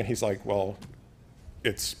with the guy and he's like, well,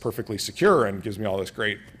 it's perfectly secure and gives me all this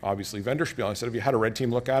great, obviously, vendor spiel. I said, have you had a red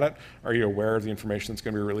team look at it? Are you aware of the information that's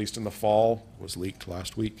going to be released in the fall? It was leaked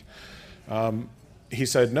last week. He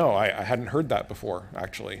said, no, I hadn't heard that before,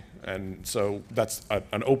 actually. And so that's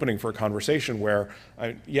an opening for a conversation where,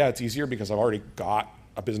 yeah, it's easier because I've already got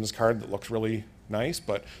a business card that looks really nice,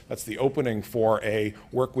 but that's the opening for a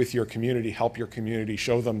work with your community, help your community,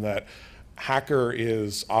 show them that hacker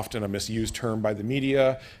is often a misused term by the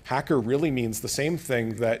media. Hacker really means the same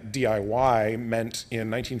thing that DIY meant in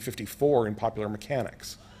 1954 in Popular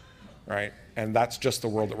Mechanics, right? And that's just the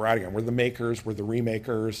world that we're at again. We're the makers, we're the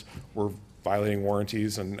remakers, we're violating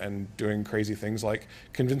warranties and doing crazy things like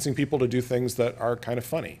convincing people to do things that are kind of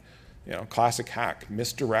funny. Classic hack,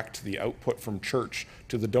 misdirect the output from church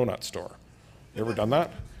to the donut store. You ever done that?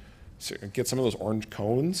 So get some of those orange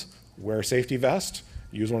cones, wear a safety vest,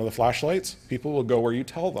 use one of the flashlights, people will go where you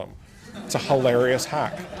tell them. It's a hilarious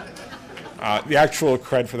hack. The actual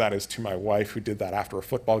cred for that is to my wife, who did that after a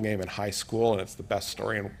football game in high school, and it's the best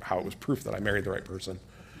story and how it was proof that I married the right person.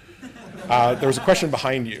 There was a question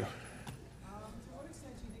behind you. To what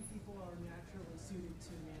extent do you think people are naturally suited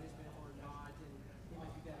to management or not, and they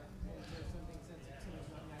might be better, and there's some things that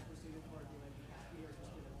someone's not naturally suited for, they might be happier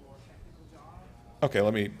just in a more technical job? Okay,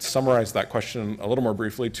 let me summarize that question a little more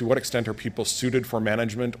briefly. To what extent are people suited for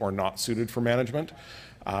management or not suited for management?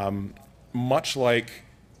 Much like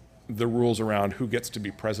the rules around who gets to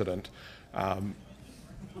be president,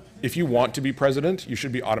 if you want to be president, you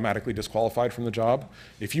should be automatically disqualified from the job.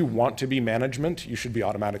 If you want to be management, you should be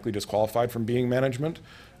automatically disqualified from being management,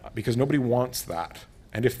 because nobody wants that.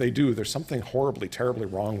 And if they do, there's something horribly, terribly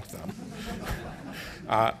wrong with them.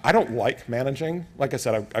 I don't like managing. Like I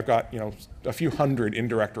said, I've got a few hundred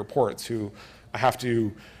indirect reports who I have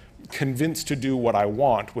to convince to do what I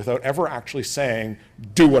want without ever actually saying,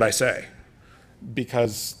 do what I say,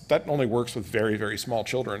 because that only works with very, very small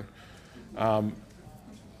children.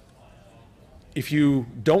 If you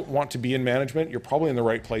don't want to be in management, you're probably in the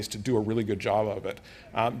right place to do a really good job of it.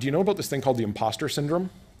 Do you know about this thing called the imposter syndrome?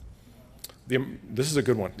 This is a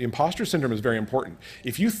good one. The imposter syndrome is very important.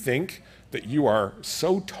 If you think that you are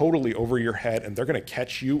so totally over your head and they're going to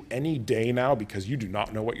catch you any day now because you do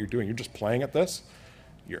not know what you're doing, you're just playing at this,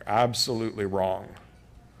 you're absolutely wrong.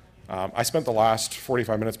 I spent the last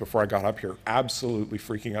 45 minutes before I got up here absolutely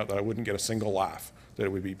freaking out that I wouldn't get a single laugh, that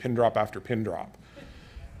it would be pin drop after pin drop.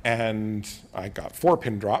 And I got 4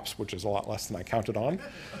 pin drops, which is a lot less than I counted on.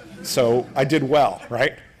 So I did well,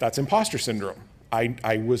 right? That's imposter syndrome.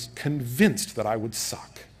 I was convinced that I would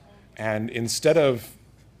suck. And instead of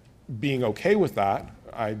being okay with that,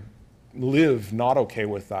 I live not okay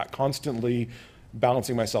with that, constantly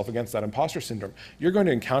balancing myself against that imposter syndrome. You're going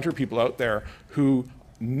to encounter people out there who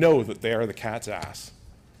know that they are the cat's ass,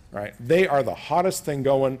 right? They are the hottest thing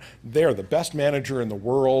going. They're the best manager in the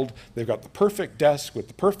world. They've got the perfect desk with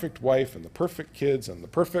the perfect wife and the perfect kids and the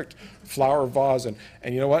perfect flower vase. And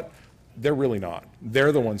you know what? They're really not.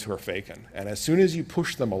 They're the ones who are faking. And as soon as you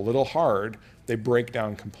push them a little hard, they break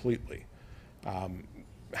down completely.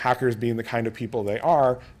 Hackers, being the kind of people they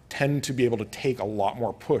are, tend to be able to take a lot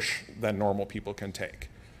more push than normal people can take.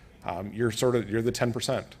 You're the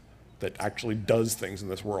 10% that actually does things in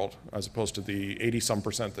this world, as opposed to the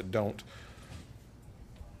 80-some% that don't.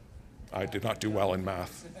 I did not do well in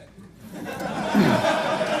math.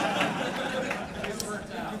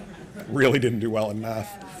 Really didn't do well in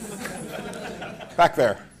math. Back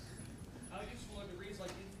there. How useful are degrees like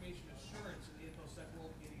information assurance in the InfoSec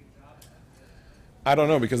world getting a job at? I don't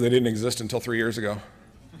know, because they didn't exist until 3 years ago.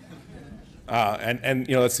 And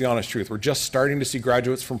that's the honest truth. We're just starting to see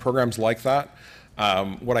graduates from programs like that.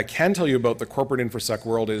 What I can tell you about the corporate InfoSec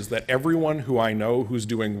world is that everyone who I know who's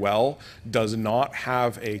doing well does not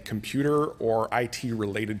have a computer or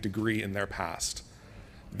IT-related degree in their past.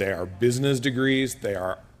 They are business degrees, they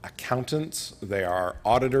are accountants, they are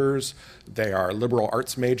auditors, they are liberal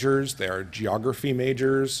arts majors, they are geography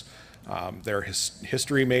majors, they're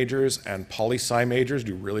history majors, and poli-sci majors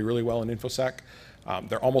do really, really well in InfoSec.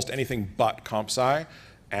 They're almost anything but comp sci,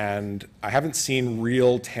 and I haven't seen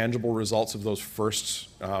real tangible results of those first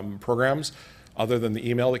programs other than the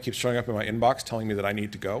email that keeps showing up in my inbox telling me that I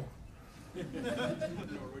need to go.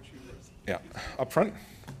 Yeah, up front.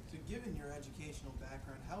 So given your educational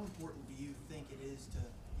background, how important do you think it is to,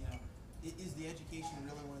 is the education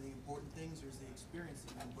really one of the important things, or is the experience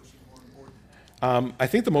that you've been pushing more important? I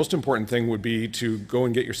think the most important thing would be to go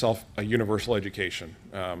and get yourself a universal education.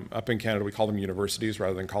 Up in Canada, we call them universities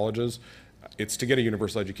rather than colleges. It's to get a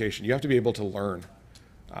universal education. You have to be able to learn.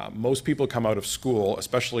 Most people come out of school,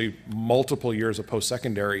 especially multiple years of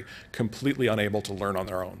post-secondary, completely unable to learn on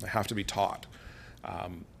their own. They have to be taught.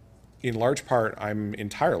 In large part, I'm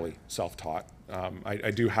entirely self-taught.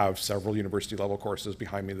 I do have several university level courses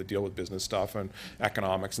behind me that deal with business stuff and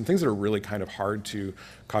economics and things that are really kind of hard to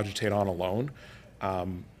cogitate on alone.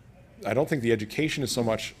 I don't think the education is so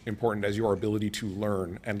much important as your ability to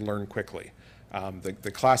learn and learn quickly.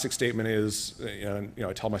 The classic statement is,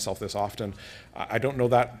 I tell myself this often, I don't know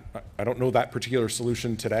that particular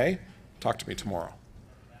solution today, talk to me tomorrow.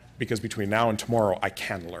 Because between now and tomorrow, I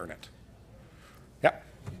can learn it. Yep.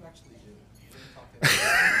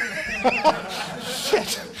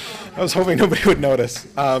 Shit. I was hoping nobody would notice.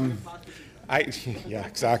 Yeah,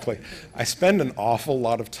 exactly. I spend an awful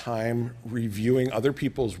lot of time reviewing other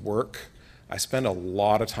people's work. I spend a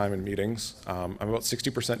lot of time in meetings. I'm about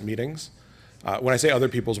 60% meetings. When I say other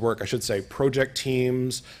people's work, I should say project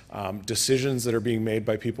teams, decisions that are being made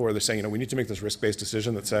by people where they're saying, we need to make this risk-based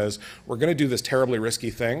decision that says, we're going to do this terribly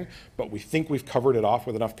risky thing, but we think we've covered it off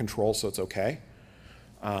with enough control so it's okay.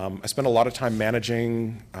 I spend a lot of time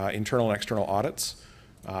managing internal and external audits,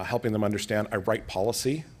 helping them understand. I write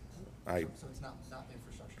policy. So it's not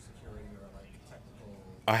infrastructure security or like technical?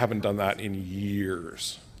 I haven't done that in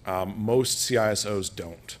years. Most CISOs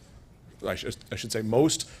don't. I should say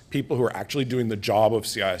most people who are actually doing the job of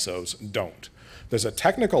CISOs don't. There's a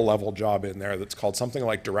technical level job in there that's called something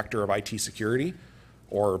like Director of IT Security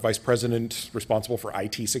or Vice President responsible for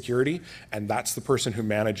IT security, and that's the person who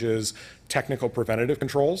manages technical preventative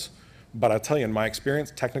controls. But I'll tell you, in my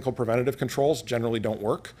experience, technical preventative controls generally don't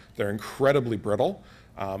work. They're incredibly brittle.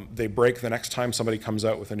 They break the next time somebody comes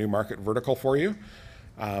out with a new market vertical for you.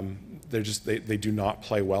 They do not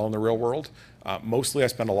play well in the real world. Mostly I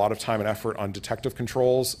spend a lot of time and effort on detective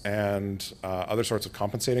controls and other sorts of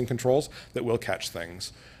compensating controls that will catch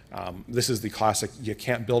things. This is the classic, you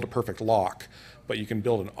can't build a perfect lock, but you can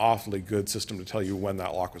build an awfully good system to tell you when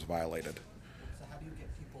that lock was violated. So how do you get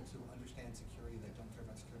people to understand security that don't care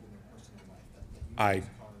about security in their personal life?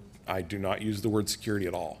 I do not use the word security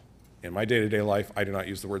at all. In my day-to-day life, I do not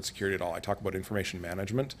use the word security at all. I talk about information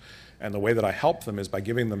management, and the way that I help them is by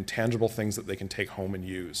giving them tangible things that they can take home and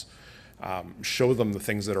use. Show them the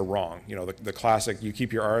things that are wrong. You know, the classic, you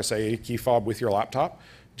keep your RSA key fob with your laptop.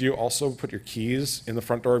 Do you also put your keys in the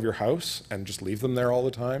front door of your house and just leave them there all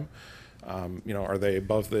the time? You know, are they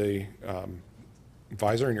above the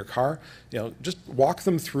visor in your car? You know, just walk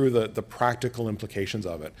them through the practical implications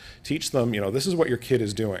of it. Teach them, you know, this is what your kid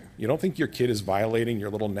is doing. You don't think your kid is violating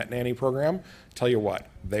your little net nanny program? Tell you what,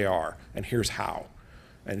 they are, and here's how.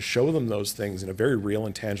 And show them those things in a very real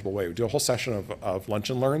and tangible way. We do a whole session of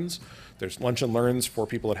lunch and learns. There's lunch and learns for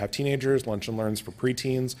people that have teenagers, lunch and learns for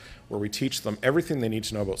preteens, where we teach them everything they need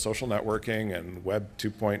to know about social networking and Web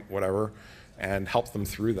 2.0 whatever, and help them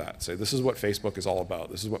through that. Say, this is what Facebook is all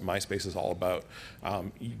about. This is what MySpace is all about.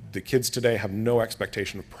 The kids today have no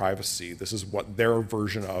expectation of privacy. This is what their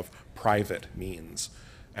version of private means,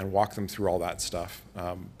 and walk them through all that stuff.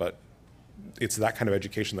 But it's that kind of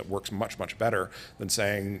education that works much, much better than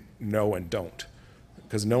saying no and don't.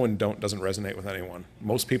 Because no and don't doesn't resonate with anyone.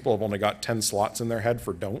 Most people have only got 10 slots in their head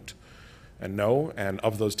for don't and no, and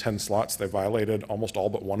of those 10 slots, they violated almost all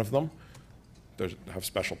but one of them. They have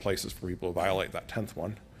special places for people to violate that 10th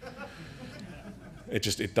one.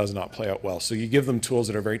 It does not play out well. So you give them tools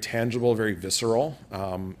that are very tangible, very visceral.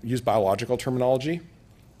 Use biological terminology.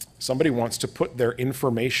 Somebody wants to put their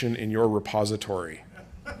information in your repository.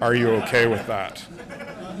 Are you okay with that?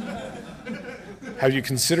 Have you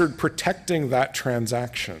considered protecting that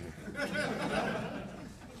transaction?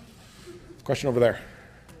 Question over there.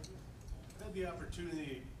 I've had the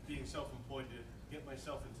opportunity, being self-employed, to get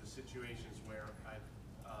myself into situations where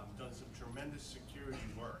I've done some tremendous security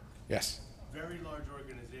work. Yes. Very large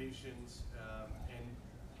organizations, and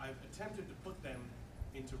I've attempted to put them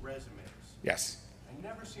into resumes. Yes. I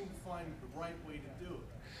never seem to find the right way to do it.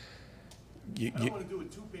 I don't want to do a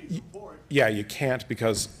two-page report. Yeah, you can't,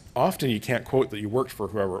 because often you can't quote that you worked for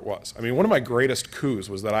whoever it was. I mean, one of my greatest coups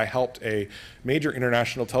was that I helped a major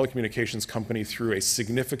international telecommunications company through a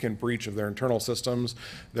significant breach of their internal systems.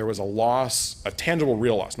 There was a loss, a tangible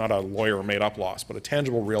real loss, not a lawyer made up loss, but a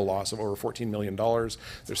tangible real loss of over $14 million.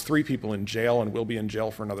 There's 3 people in jail and will be in jail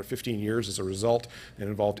for another 15 years as a result. It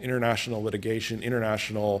involved international litigation,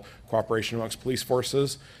 international cooperation amongst police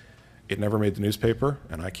forces. It never made the newspaper,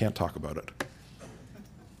 and I can't talk about it.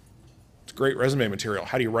 It's great resume material.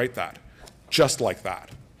 How do you write that? Just like that.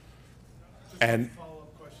 And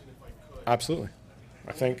Follow-up question, if I could. absolutely.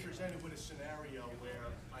 I think, I'm presented with a scenario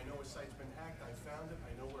where I know a site's been hacked, I found it,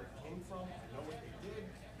 I know where it came from, I know what they did,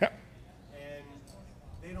 yeah, and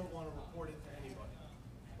they don't want to report it to anybody.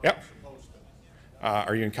 Yep. I'm supposed to.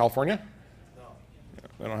 are you in California? No.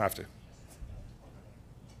 They don't have to.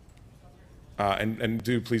 And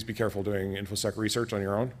do please be careful doing InfoSec research on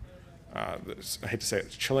your own. I hate to say it,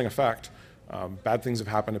 it's a chilling effect. Bad things have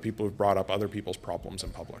happened to people who've brought up other people's problems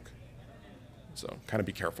in public. So kind of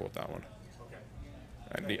be careful with that one.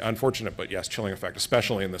 And the unfortunate, but yes, chilling effect,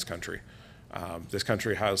 especially in this country. This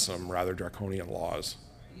country has some rather draconian laws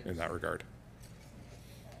in that regard.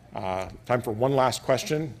 Time for one last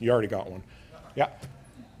question. You already got one. Yeah.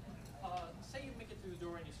 Say you make it through the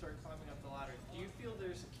door and you start climbing up the ladder. Do you feel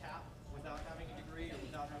there's a cap without having a degree or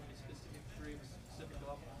without having a specific degree, a specific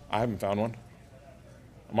level? I haven't found one.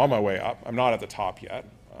 I'm on my way up. I'm not at the top yet.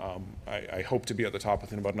 I hope to be at the top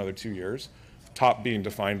within about another 2 years. Top being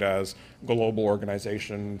defined as global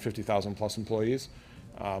organization, 50,000 plus employees.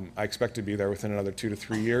 I expect to be there within another 2 to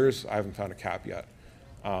 3 years. I haven't found a cap yet.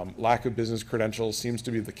 Lack of business credentials seems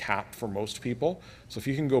to be the cap for most people. So if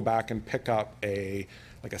you can go back and pick up a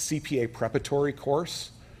CPA preparatory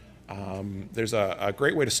course, there's a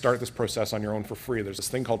great way to start this process on your own for free. There's this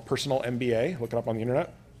thing called Personal MBA. Look it up on the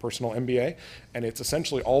internet, Personal MBA. And it's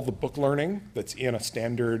essentially all the book learning that's in a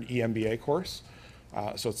standard EMBA course.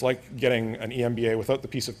 So it's like getting an EMBA without the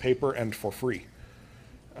piece of paper and for free.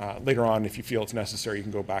 Later on, if you feel it's necessary, you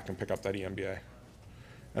can go back and pick up that EMBA.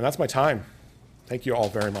 And that's my time. Thank you all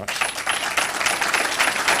very much.